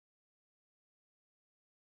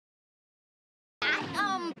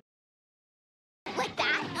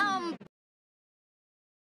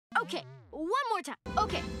Okay, one more time.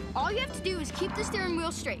 Okay, all you have to do is keep the steering wheel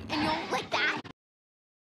straight, and you'll like that.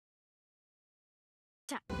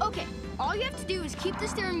 Okay, all you have to do is keep the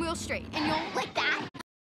steering wheel straight, and you'll like that.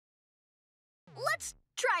 Let's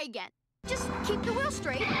try again. Just keep the wheel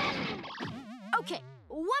straight. Okay,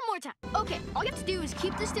 one more time. Okay, all you have to do is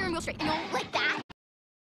keep the steering wheel straight, and you'll like that.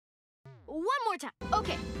 One more time.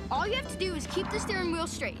 Okay, all you have to do is keep the steering wheel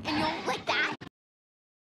straight, and you'll like that.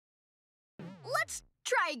 Let's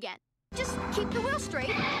try again. Just keep the wheel straight.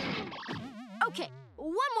 Okay,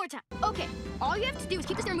 one more time. Okay, all you have to do is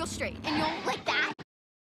keep the steering wheel straight, and you'll like that.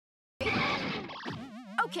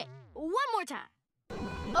 Okay, one more time.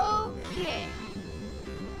 Okay.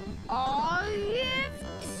 All you have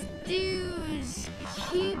to do is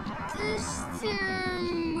keep the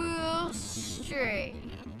steering wheel straight,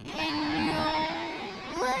 and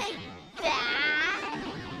you'll like that.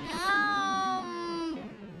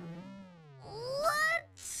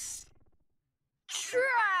 Let's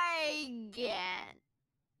try again.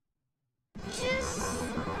 Just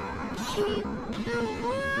keep the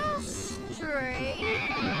wheel straight.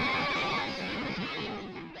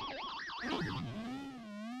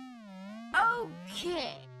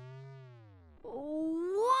 Okay.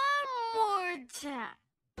 One more time.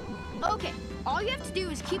 Okay, all you have to do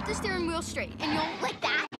is keep the steering wheel straight, and you'll like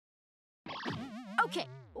that. Okay,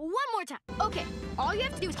 one more time. Okay, all you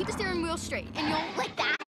have to do is keep the steering wheel straight, and you'll like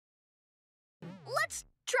that. Let's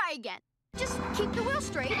try again. Just keep the wheel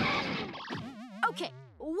straight. Okay,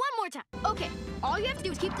 one more time. Okay, all you have to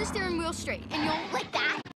do is keep the steering wheel straight, and you'll like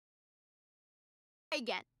that.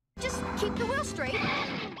 Again. Just keep the wheel straight.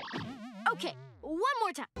 Okay, one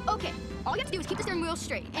more time. Okay, all you have to do is keep the steering wheel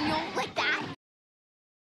straight, and you'll like that.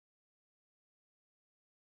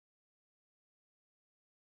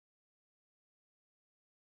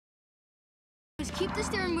 Just keep the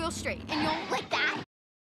steering wheel straight, and you'll like that.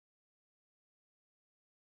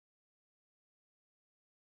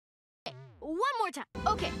 Okay, one more time.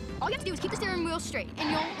 Okay, all you have to do is keep the steering wheel straight,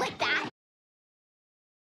 and you'll like that.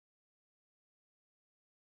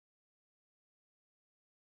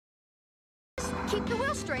 Keep the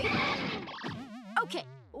wheel straight. Okay,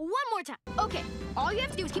 one more time. Okay, all you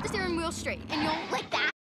have to do is keep the steering wheel straight, and you'll like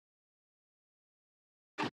that.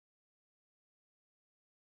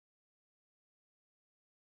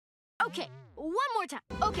 Okay, one more time.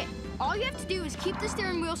 Okay, all you have to do is keep the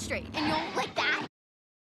steering wheel straight, and you'll like that.